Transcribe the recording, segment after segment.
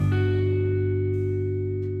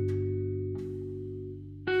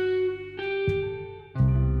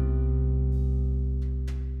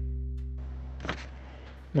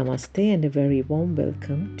Namaste and a very warm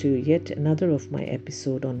welcome to yet another of my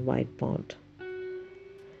episode on White Pod.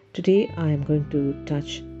 Today I am going to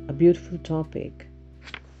touch a beautiful topic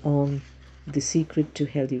on the secret to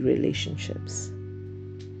healthy relationships.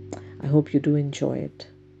 I hope you do enjoy it.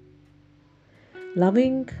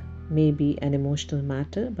 Loving may be an emotional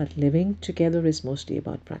matter, but living together is mostly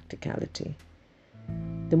about practicality.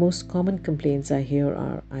 The most common complaints I hear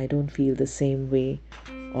are I don't feel the same way,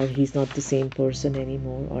 or he's not the same person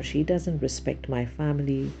anymore, or she doesn't respect my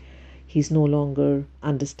family, he's no longer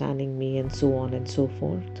understanding me, and so on and so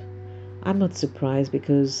forth. I'm not surprised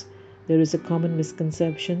because there is a common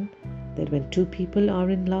misconception that when two people are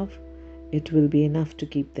in love, it will be enough to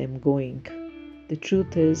keep them going. The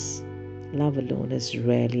truth is, love alone is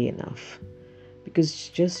rarely enough because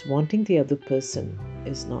just wanting the other person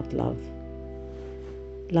is not love.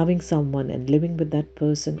 Loving someone and living with that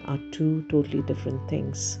person are two totally different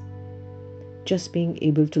things. Just being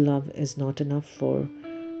able to love is not enough for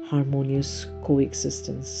harmonious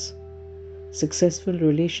coexistence. Successful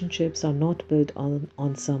relationships are not built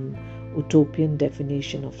on some utopian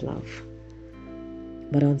definition of love,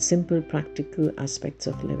 but on simple practical aspects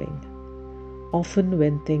of living. Often,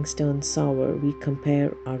 when things turn sour, we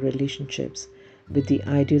compare our relationships with the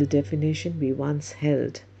ideal definition we once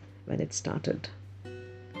held when it started.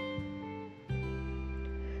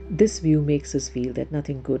 This view makes us feel that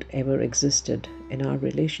nothing good ever existed in our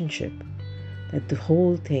relationship, that the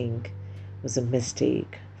whole thing was a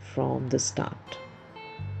mistake from the start.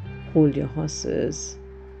 Hold your horses.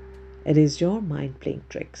 It is your mind playing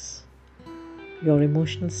tricks. Your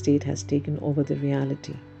emotional state has taken over the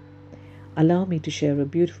reality. Allow me to share a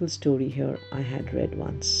beautiful story here I had read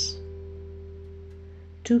once.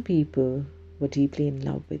 Two people were deeply in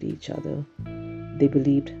love with each other. They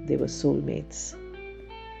believed they were soulmates.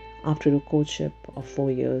 After a courtship of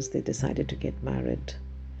 4 years, they decided to get married.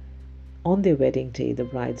 On their wedding day, the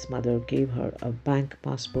bride's mother gave her a bank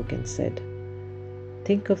passbook and said,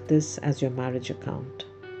 "Think of this as your marriage account.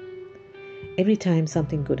 Every time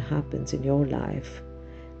something good happens in your life,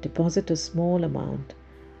 deposit a small amount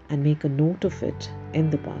and make a note of it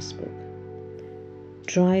in the passbook.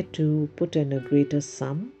 Try to put in a greater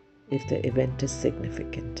sum if the event is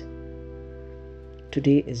significant.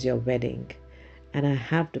 Today is your wedding, and I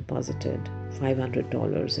have deposited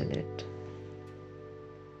 $500 in it."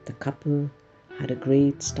 The couple had a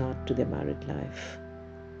great start to their married life.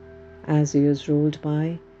 As years rolled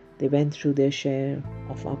by, they went through their share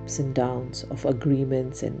of ups and downs, of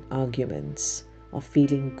agreements and arguments, of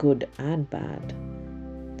feeling good and bad.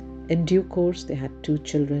 In due course, they had 2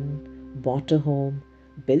 children, bought a home,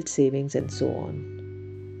 built savings, and so on.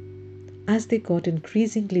 As they got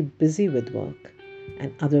increasingly busy with work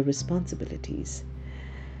and other responsibilities,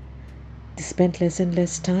 they spent less and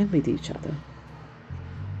less time with each other.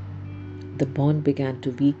 The bond began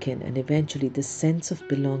to weaken, and eventually the sense of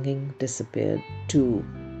belonging disappeared too.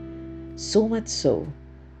 So much so,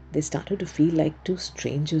 they started to feel like two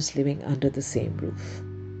strangers living under the same roof.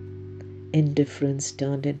 Indifference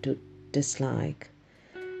turned into dislike,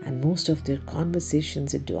 and most of their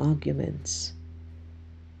conversations into arguments.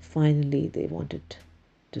 Finally, they wanted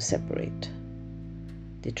to separate.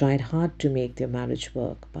 They tried hard to make their marriage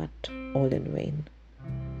work, but all in vain.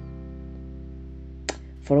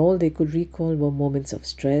 For all they could recall were moments of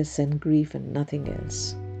stress and grief and nothing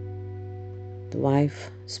else. The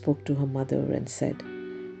wife spoke to her mother and said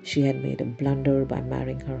she had made a blunder by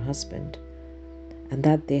marrying her husband and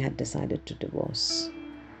that they had decided to divorce.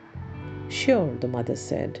 "Sure," the mother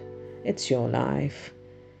said, "it's your life.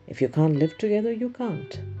 If you can't live together, you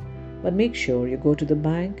can't. But make sure you go to the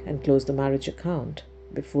bank and close the marriage account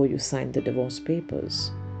before you sign the divorce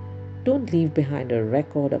papers. Don't leave behind a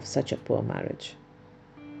record of such a poor marriage."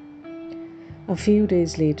 A few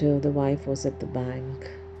days later, the wife was at the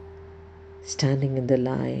bank, standing in the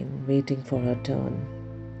line, waiting for her turn.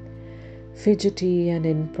 Fidgety and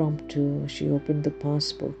impromptu, she opened the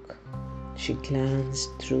passbook. She glanced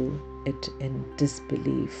through it in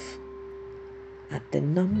disbelief at the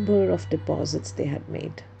number of deposits they had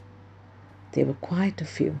made. There were quite a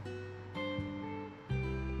few.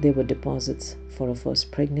 There were deposits for a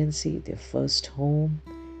first pregnancy, their first home,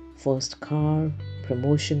 first car,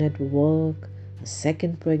 promotion at work, a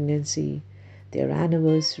second pregnancy, their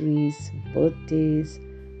anniversaries, birthdays,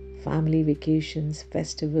 family vacations,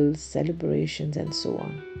 festivals, celebrations, and so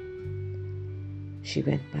on. She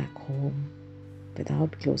went back home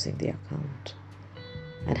without closing the account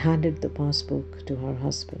and handed the passbook to her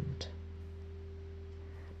husband.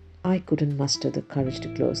 "I couldn't muster the courage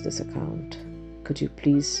to close this account. Could you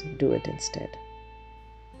please do it instead?"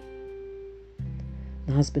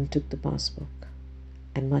 The husband took the passbook,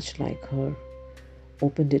 and much like her,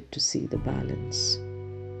 opened it to see the balance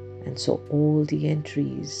and saw all the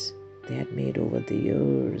entries they had made over the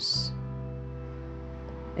years.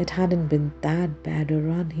 It hadn't been that bad a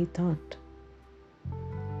run, he thought.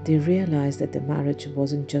 They realized that the marriage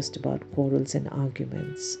wasn't just about quarrels and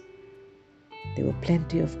arguments. There were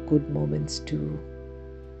plenty of good moments too.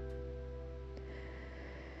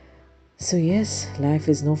 So yes, life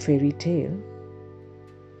is no fairy tale,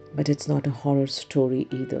 but it's not a horror story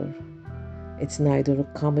either. It's neither a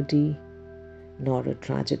comedy nor a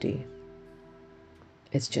tragedy.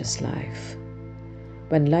 It's just life.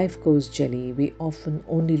 When life goes jelly, we often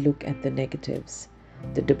only look at the negatives,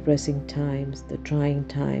 the depressing times, the trying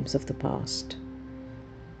times of the past.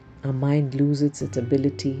 Our mind loses its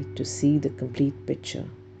ability to see the complete picture,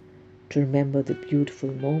 to remember the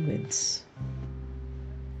beautiful moments.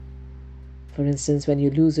 For instance, when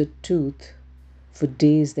you lose a tooth, for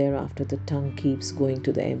days thereafter the tongue keeps going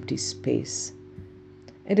to the empty space.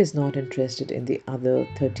 It is not interested in the other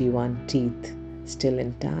 31 teeth still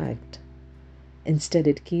intact. Instead,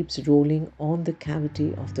 it keeps rolling on the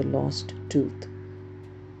cavity of the lost tooth.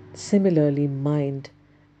 Similarly, mind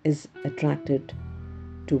is attracted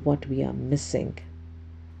to what we are missing,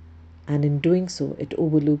 and in doing so, it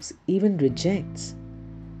overlooks, even rejects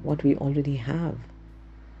what we already have.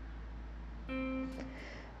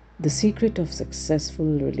 The secret of successful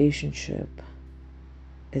relationship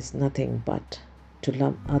is nothing but to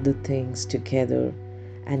love other things together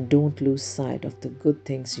and don't lose sight of the good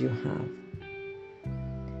things you have.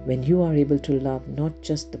 When you are able to love not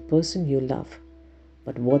just the person you love,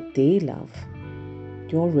 but what they love,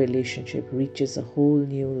 your relationship reaches a whole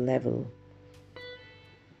new level.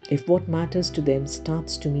 If what matters to them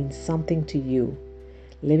starts to mean something to you,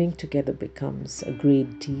 living together becomes a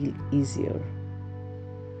great deal easier.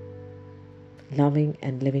 Loving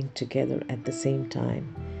and living together at the same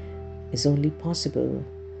time is only possible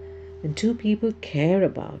when two people care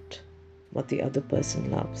about what the other person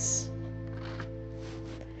loves.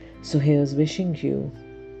 So here's wishing you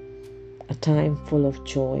a time full of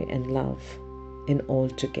joy and love in all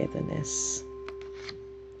togetherness.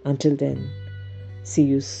 Until then, see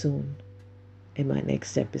you soon in my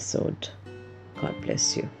next episode. God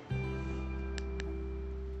bless you.